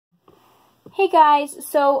Hey guys,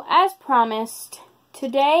 so as promised,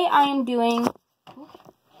 today I am doing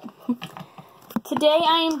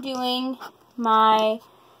my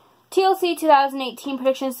TLC 2018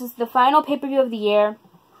 predictions. This is the final pay-per-view of the year.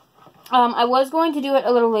 I was going to do it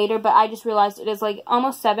a little later, but I just realized it is like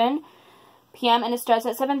almost 7 p.m. and it starts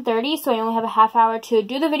at 7:30, so I only have a half hour to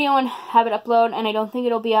do the video and have it upload, and I don't think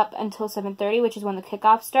it'll be up until 7:30, which is when the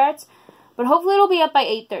kickoff starts. But hopefully it'll be up by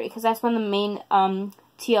 8:30, because that's when the main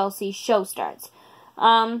TLC show starts.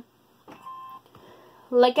 Like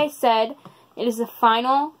I said, it is the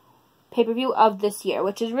final pay-per-view of this year,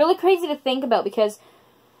 which is really crazy to think about because,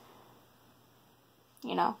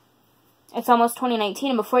 you know, it's almost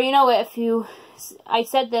 2019, and before you know it, I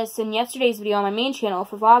said this in yesterday's video on my main channel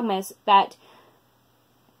for Vlogmas, that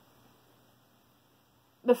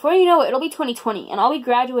before you know it, it'll be 2020, and I'll be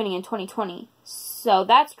graduating in 2020, so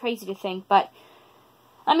that's crazy to think, but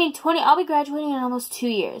I mean, I'll be graduating in almost 2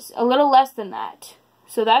 years. A little less than that.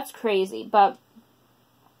 So that's crazy. But,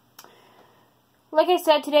 like I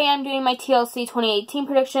said, today I'm doing my TLC 2018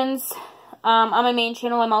 predictions. On my main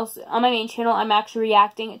channel, I'm actually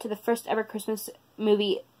reacting to the first ever Christmas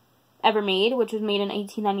movie ever made, which was made in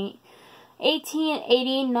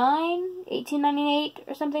 1898,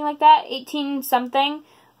 or something like that. 18-something,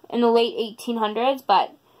 in the late 1800s,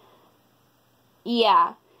 but,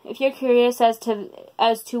 yeah. If you're curious as to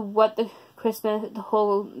what the first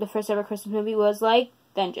ever Christmas movie was like,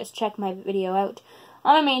 then just check my video out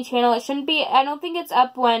on my main channel. It shouldn't be, I don't think it's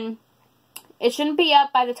up it shouldn't be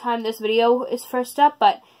up by the time this video is first up,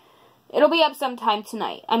 but it'll be up sometime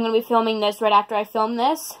tonight. I'm going to be filming this right after I film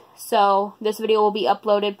this, so this video will be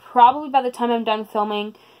uploaded probably by the time I'm done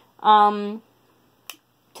filming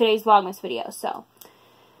today's Vlogmas video, so,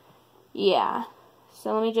 yeah.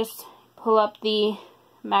 So let me just pull up the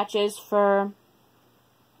matches for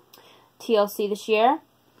TLC this year.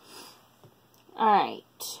 Alright.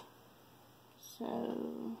 So,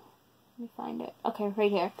 let me find it. Okay,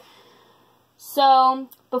 right here. So,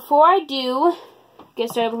 before I do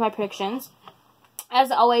get started with my predictions,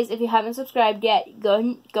 as always, if you haven't subscribed yet,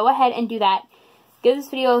 go ahead and do that. Give this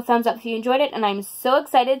video a thumbs up if you enjoyed it, and I'm so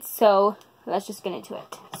excited, so let's just get into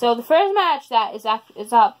it. So, the first match that is up,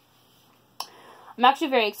 I'm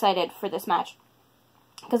actually very excited for this match.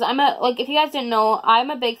 Because if you guys didn't know,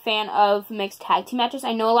 I'm a big fan of mixed tag team matches.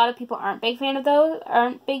 I know a lot of people aren't big fans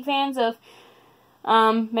of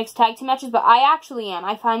mixed tag team matches, but I actually am.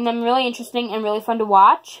 I find them really interesting and really fun to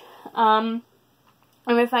watch. And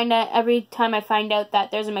I find that every time I find out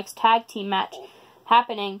that there's a mixed tag team match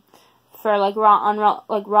happening for like Raw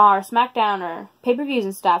or SmackDown or pay-per-views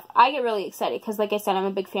and stuff, I get really excited because, like I said, I'm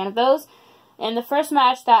a big fan of those. And the first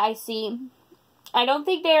match that I see, I don't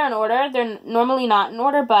think they are in order. They're normally not in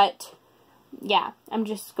order, but yeah, I'm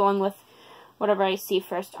just going with whatever I see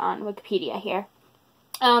first on Wikipedia here.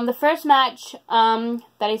 The first match that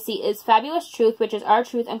I see is Fabulous Truth, which is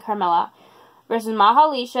R-Truth and Carmella, versus Maha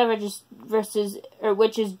Alicia, which is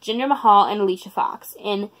Jinder Mahal and Alicia Fox,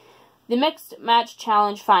 in the Mixed Match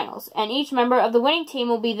Challenge Finals. And each member of the winning team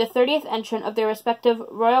will be the 30th entrant of their respective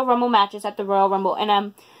Royal Rumble matches at the Royal Rumble.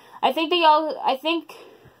 And I think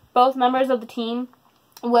both members of the team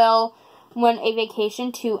will win a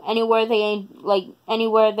vacation to anywhere they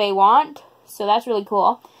want. So that's really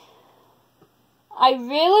cool. I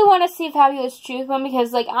really want to see Fabulous Truth win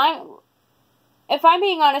because, like, if I'm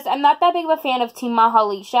being honest, I'm not that big of a fan of Team Maha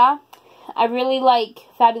Alicia. I really like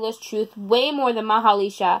Fabulous Truth way more than Maha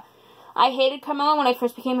Alicia. I hated Carmella when I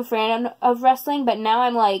first became a fan of wrestling, but now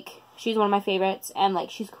I'm like, she's one of my favorites, and like,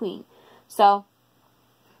 she's queen. So,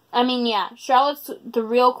 I mean, yeah, Charlotte's the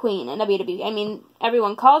real queen in WWE. I mean,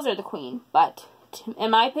 everyone calls her the queen, but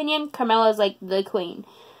in my opinion, Carmella is like the queen.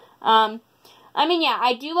 I mean, yeah,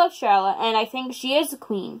 I do love Charlotte, and I think she is the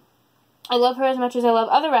queen. I love her as much as I love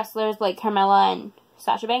other wrestlers like Carmella and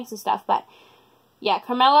Sasha Banks and stuff, but yeah,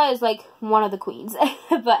 Carmella is like one of the queens.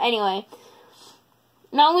 But anyway,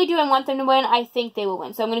 not only do I want them to win, I think they will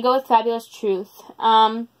win. So I'm going to go with Fabulous Truth.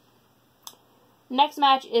 Next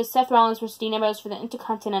match is Seth Rollins versus Dean Ambrose for the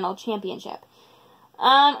Intercontinental Championship.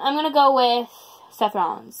 I'm gonna go with Seth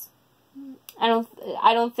Rollins. I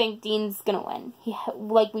don't think Dean's gonna win.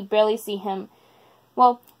 We barely see him.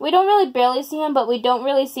 Well, we don't really barely see him, but we don't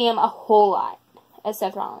really see him a whole lot as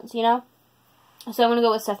Seth Rollins, you know? So I'm gonna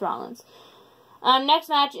go with Seth Rollins. Next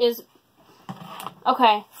match is,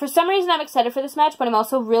 okay, for some reason I'm excited for this match, but I'm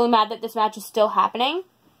also really mad that this match is still happening.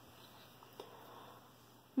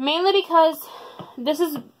 Mainly because this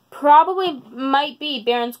is might be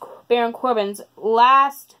Baron Corbin's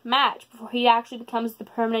last match before he actually becomes the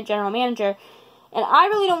permanent general manager. And I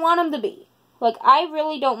really don't want him to be. Like, I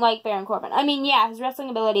really don't like Baron Corbin. I mean, yeah, his wrestling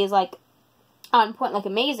ability is, like, on point, like,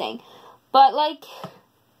 amazing. But, like,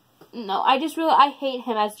 no, I hate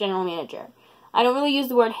him as general manager. I don't really use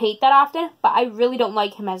the word hate that often, but I really don't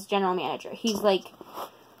like him as general manager. He's, like,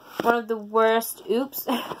 one of the worst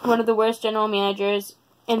general managers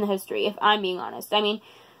in the history, if I'm being honest. I mean,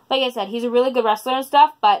 like I said, he's a really good wrestler and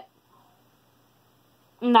stuff, but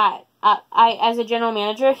as a general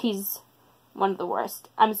manager, he's one of the worst.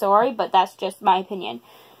 I'm sorry, but that's just my opinion.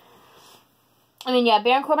 I mean, yeah,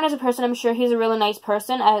 Baron Corbin as a person, I'm sure he's a really nice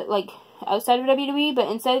person, like, outside of WWE, but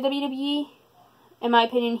inside of WWE, in my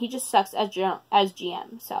opinion, he just sucks as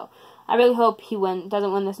GM. So, I really hope he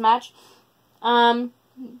doesn't win this match.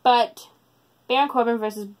 But, Baron Corbin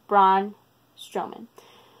versus Braun Strowman.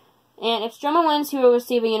 And if Strowman wins, he will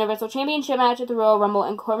receive a Universal Championship match at the Royal Rumble,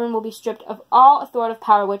 and Corbin will be stripped of all authoritative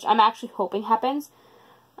power, which I'm actually hoping happens.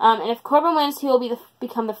 And if Corbin wins, he will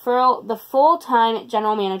become the full-time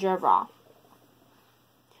general manager of Raw.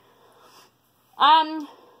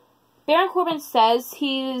 Baron Corbin says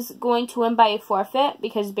he's going to win by a forfeit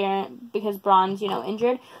because Braun's,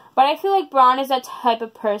 injured. But I feel like Braun is that type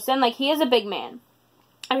of person. Like, he is a big man.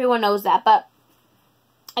 Everyone knows that. But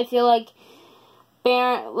I feel like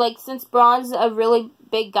since Braun's a really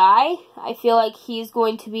big guy, I feel like he's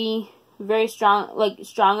going to be very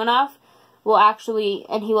strong enough, he will actually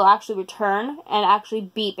return and actually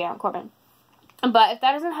beat Baron Corbin. But if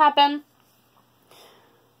that doesn't happen,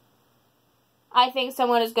 I think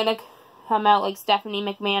someone is going to come out, like Stephanie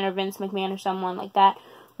McMahon or Vince McMahon or someone like that,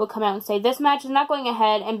 will come out and say, this match is not going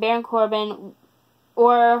ahead, and Baron Corbin,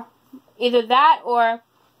 or either that, or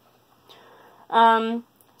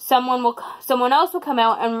someone else will come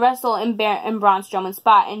out and wrestle in Braun Strowman's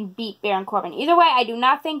spot and beat Baron Corbin. Either way, I do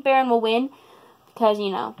not think Baron will win, because,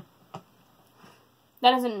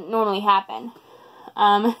 that doesn't normally happen.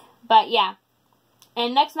 But, yeah.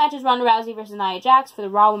 And next match is Ronda Rousey versus Nia Jax for the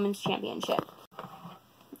Raw Women's Championship.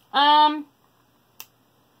 I'm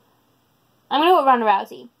going to go with Ronda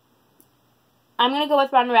Rousey. I'm going to go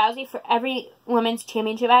with Ronda Rousey for every women's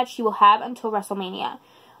championship match she will have until WrestleMania.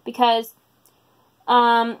 Because,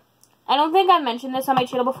 I don't think I mentioned this on my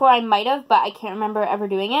channel before. I might have, but I can't remember ever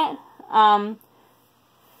doing it. But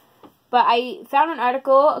I found an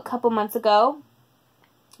article a couple months ago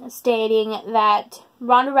stating that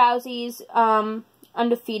Ronda Rousey's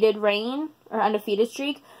undefeated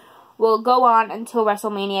streak will go on until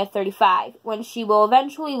WrestleMania 35, when she will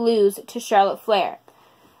eventually lose to Charlotte Flair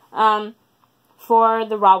for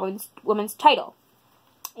the Raw Women's title.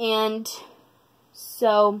 And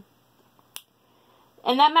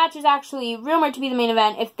that match is actually rumored to be the main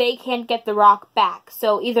event if they can't get The Rock back.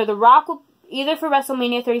 So either for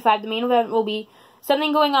WrestleMania 35, the main event will be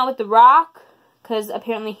something going on with The Rock, because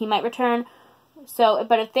apparently he might return.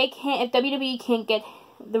 But if WWE can't get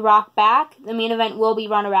The Rock back, the main event will be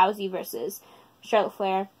Ronda Rousey versus Charlotte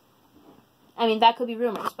Flair. I mean, that could be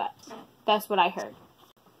rumors, but that's what I heard.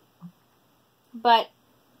 But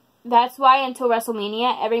that's why until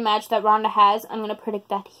WrestleMania, every match that Ronda has, I'm going to predict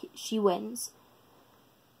that she wins.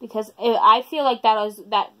 Because I feel like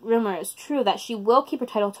that rumor is true, that she will keep her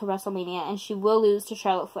title till WrestleMania, and she will lose to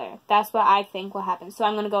Charlotte Flair. That's what I think will happen. So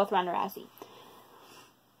I'm going to go with Ronda Rousey.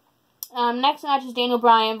 Next match is Daniel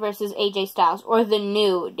Bryan versus AJ Styles, or the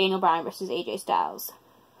new Daniel Bryan versus AJ Styles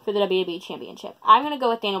for the WWE Championship. I'm going to go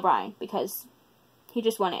with Daniel Bryan because he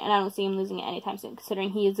just won it, and I don't see him losing it anytime soon, considering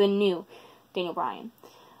he is the new Daniel Bryan.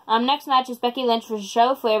 Next match is Becky Lynch versus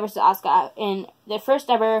Charlotte Flair versus Asuka in the first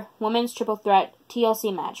ever women's triple threat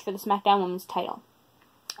TLC match for the SmackDown Women's title.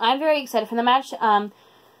 I'm very excited for the match, and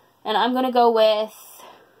I'm going to go with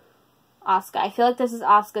Asuka. I feel like this is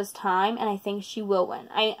Asuka's time, and I think she will win.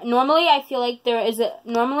 Normally I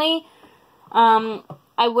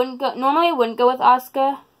wouldn't go with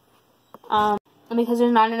Asuka, because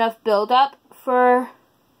there's not enough build up for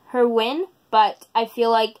her win, but I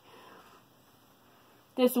feel like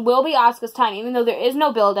this will be Asuka's time, even though there is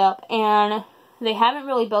no build up, and they haven't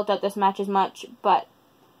really built up this match as much, but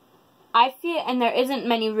I feel, and there isn't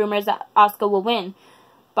many rumors that Asuka will win,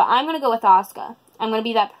 but I'm going to go with Asuka. I'm going to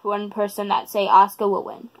be that one person that say Asuka will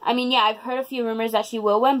win. I mean, yeah, I've heard a few rumors that she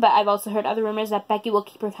will win, but I've also heard other rumors that Becky will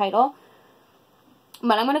keep her title.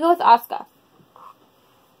 But I'm going to go with Asuka.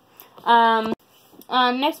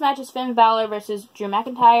 Next match is Finn Balor versus Drew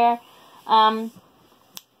McIntyre. I'm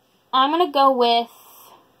going to go with...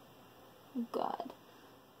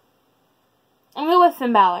 I'm going to go with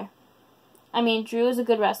Finn Balor. I mean, Drew is a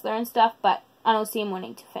good wrestler and stuff, but I don't see him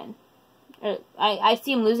winning to Finn. I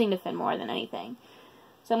see him losing to Finn more than anything.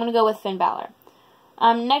 So I'm going to go with Finn Balor.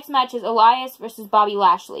 Next match is Elias versus Bobby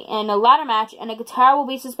Lashley. In a ladder match, and a guitar will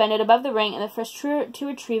be suspended above the ring, and the first to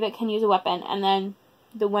retrieve it can use a weapon. And then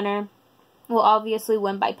the winner, will obviously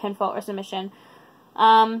win by pinfall or submission.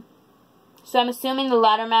 So I'm assuming the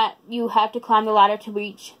ladder match, you have to climb the ladder to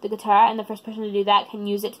reach the guitar, and the first person to do that can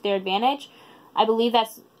use it to their advantage. I believe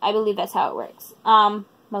that's how it works.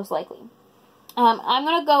 Most likely. I'm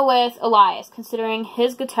gonna go with Elias, considering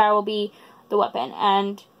his guitar will be the weapon,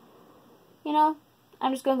 and you know,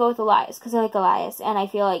 I'm just gonna go with Elias because I like Elias, and I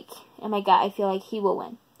feel like, oh my god, I feel like he will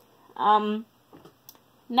win.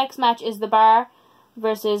 Next match is The Bar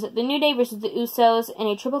versus The New Day versus the Usos in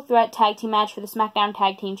a triple threat tag team match for the SmackDown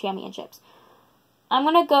Tag Team Championships. I'm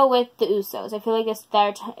gonna go with the Usos. I feel like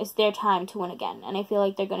it's their time to win again, and I feel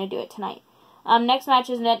like they're gonna do it tonight. Next match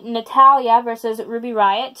is Natalya versus Ruby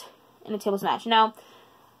Riott in a tables match. Now,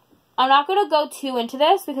 I'm not gonna go too into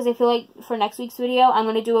this because I feel like for next week's video, I'm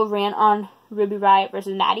gonna do a rant on Ruby Riott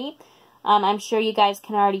versus Natty. I'm sure you guys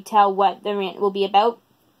can already tell what the rant will be about,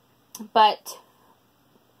 but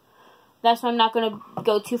that's why I'm not going to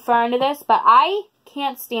go too far into this. But I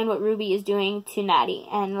can't stand what Ruby is doing to Natty,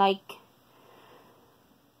 and like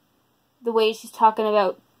the way she's talking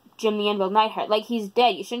about Jim the Anvil Neidhart, like he's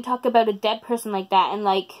dead. You shouldn't talk about a dead person like that, and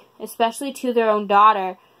like especially to their own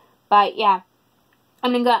daughter. But yeah,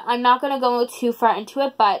 I'm not gonna go too far into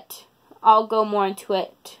it, but I'll go more into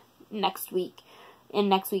it next week in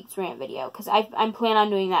next week's rant video because I'm planning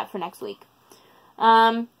on doing that for next week.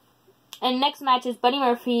 And next match is Buddy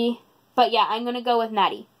Murphy. But yeah, I'm going to go with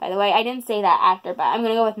Natty. By the way, I didn't say that after, but I'm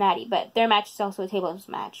going to go with Natty. But their match is also a tables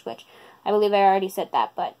match, which I believe I already said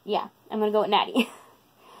that. But yeah, I'm going to go with Natty.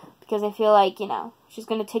 Because I feel like, you know, she's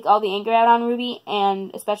going to take all the anger out on Ruby.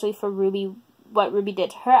 And especially for Ruby, what Ruby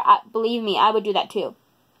did to her. Believe me, I would do that too.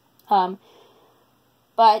 But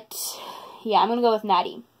yeah, I'm going to go with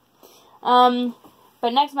Natty.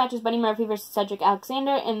 But next match is Buddy Murphy versus Cedric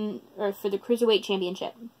Alexander for the Cruiserweight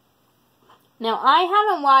Championship. Now, I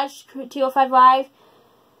haven't watched TLC Live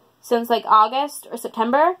since, like, August or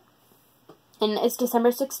September. And it's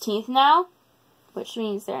December 16th now. Which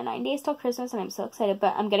means there are 9 days till Christmas. And I'm so excited.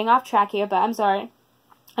 But I'm getting off track here. But I'm sorry.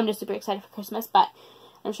 I'm just super excited for Christmas. But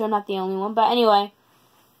I'm sure I'm not the only one. But anyway.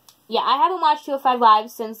 Yeah, I haven't watched TLC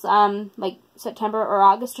Live since, like, September or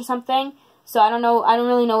August or something. So I don't know. I don't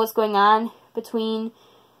really know what's going on between,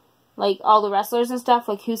 like, all the wrestlers and stuff.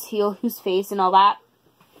 Like, who's heel, who's face, and all that.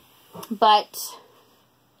 But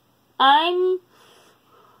I'm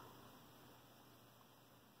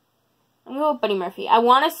going to go with Buddy Murphy. I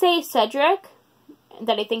want to say Cedric,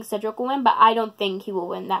 that I think Cedric will win, but I don't think he will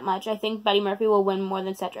win that much. I think Buddy Murphy will win more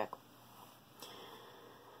than Cedric.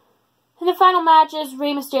 And the final match is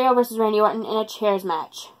Rey Mysterio versus Randy Orton in a chairs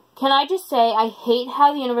match. Can I just say, I hate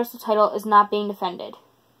how the Universal title is not being defended.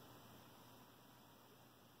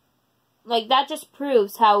 Like, that just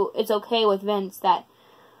proves how it's okay with Vince that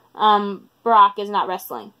Brock is not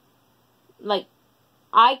wrestling. Like,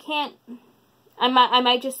 I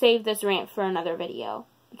might just save this rant for another video.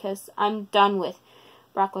 Because I'm done with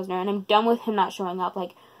Brock Lesnar. And I'm done with him not showing up.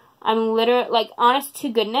 Like, I'm literally, like, honest to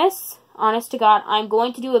goodness, honest to God, I'm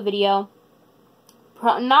going to do a video.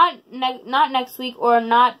 Not next week or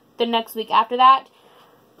not the next week after that.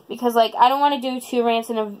 Because, like, I don't want to do 2 rants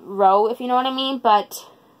in a row, if you know what I mean. But,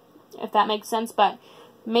 if that makes sense. But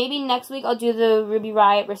maybe next week I'll do the Ruby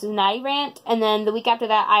Riott versus Natty rant. And then the week after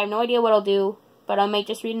that, I have no idea what I'll do. But I might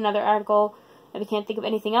just read another article if I can't think of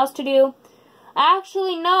anything else to do.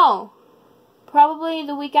 Actually, no. Probably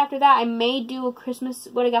the week after that, I may do a Christmas,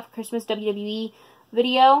 what I got for Christmas WWE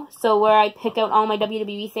video. So where I pick out all my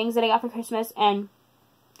WWE things that I got for Christmas and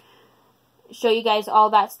show you guys all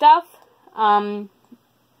that stuff.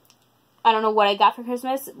 I don't know what I got for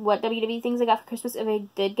Christmas, what WWE things I got for Christmas, if I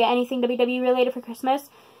did get anything WWE related for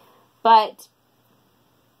Christmas, but,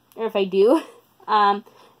 or if I do, because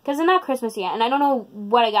it's not Christmas yet, and I don't know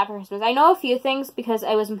what I got for Christmas. I know a few things because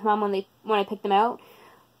I was with Mom when I picked them out,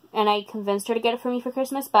 and I convinced her to get it for me for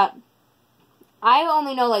Christmas, but I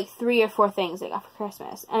only know like 3 or 4 things I got for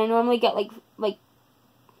Christmas, and I normally get like, I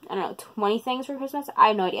don't know, 20 things for Christmas? I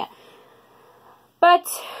have no idea. But,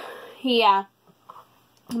 yeah.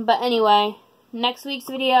 But anyway, next week's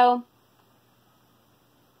video,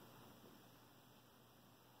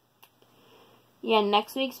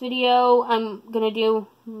 I'm going to do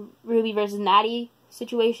Ruby versus Natty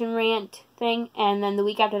situation rant thing, and then the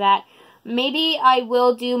week after that, maybe I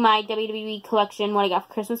will do my WWE collection, what I got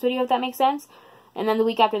for Christmas video, if that makes sense, and then the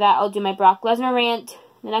week after that, I'll do my Brock Lesnar rant.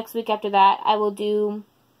 The next week after that, I will do,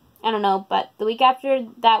 I don't know, but the week after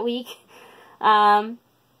that week,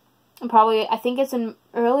 probably, I think it's in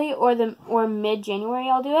early or mid-January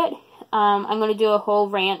I'll do it. I'm going to do a whole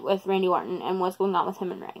rant with Randy Orton and what's going on with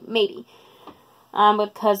him and Ray. Maybe.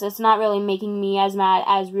 Because it's not really making me as mad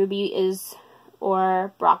as Ruby is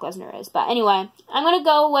or Brock Lesnar is. But anyway, I'm going to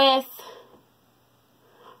go with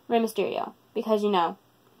Rey Mysterio. Because, you know,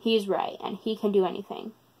 he's right. And he can do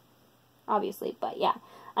anything. Obviously. But yeah.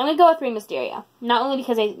 I'm going to go with Rey Mysterio. Not only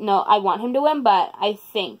because I know I want him to win, but I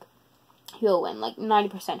think he'll win. Like,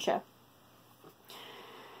 90% sure.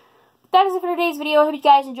 That is it for today's video. I hope you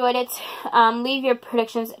guys enjoyed it. Leave your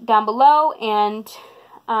predictions down below. And,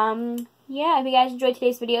 yeah, if you guys enjoyed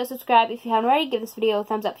today's video, subscribe if you haven't already. Give this video a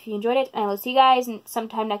thumbs up if you enjoyed it. And I will see you guys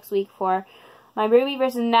sometime next week for my Ruby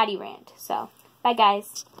versus Natty rant. So, bye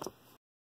guys.